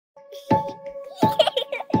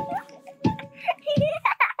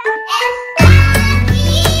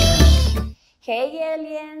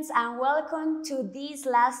and welcome to this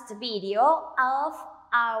last video of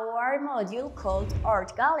our module called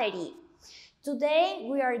Art Gallery. Today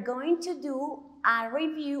we are going to do a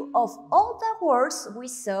review of all the words we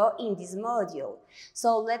saw in this module.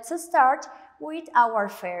 So let's start with our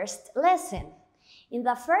first lesson. In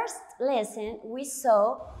the first lesson we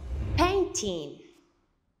saw painting,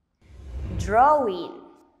 drawing,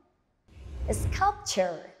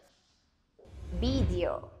 sculpture,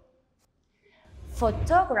 video,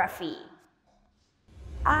 photography,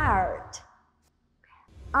 art,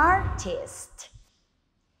 artist,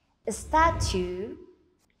 statue,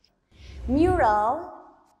 mural,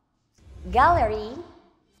 gallery,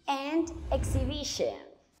 and exhibition.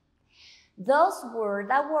 Those were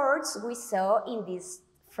the words we saw in this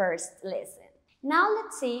first lesson. Now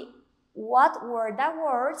let's see what were the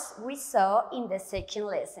words we saw in the second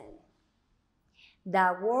lesson.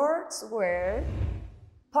 The words were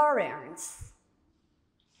patterns,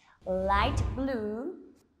 light blue,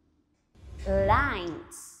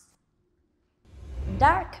 lines,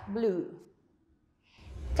 dark blue,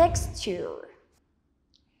 texture,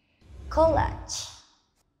 collage,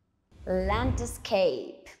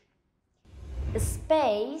 landscape,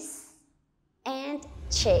 space, and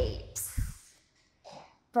shapes.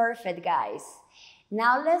 Perfect, guys.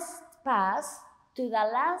 Now let's pass to the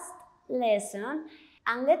last lesson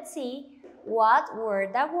and let's see what were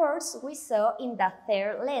the words we saw in the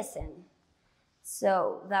third lesson.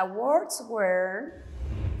 So the words were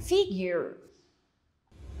figure,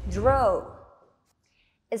 draw,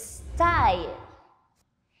 style,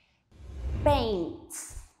 paint,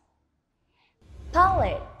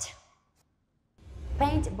 palette,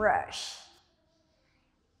 paintbrush,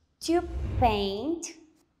 tube paint,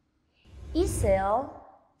 easel,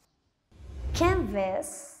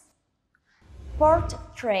 canvas,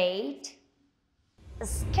 portrait,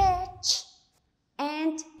 sketch,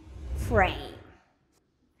 and frame.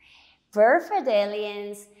 Perfect,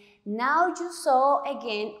 aliens! Now you saw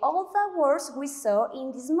again all the words we saw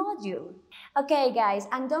in this module. Okay, guys,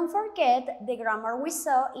 and don't forget the grammar we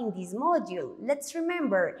saw in this module. Let's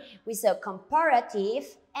remember, we saw comparative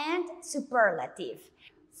and superlative.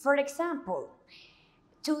 For example,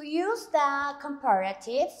 to use the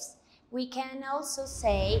comparatives, we can also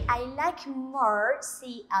say, I like more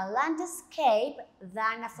see a landscape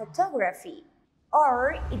than a photography.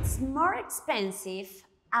 Or, it's more expensive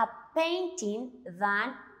a painting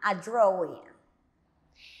than a drawing.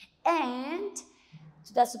 And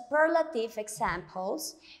to the superlative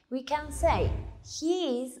examples, we can say,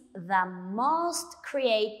 he is the most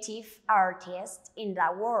creative artist in the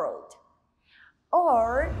world.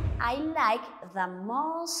 Or, I like the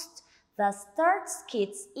most the Starts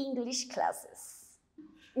Kids English classes.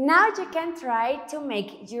 Now you can try to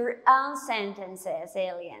make your own sentences,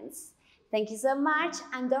 aliens. Thank you so much,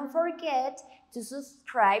 and don't forget to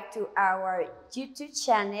subscribe to our YouTube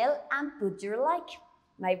channel and put your like.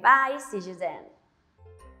 Bye bye, see you then.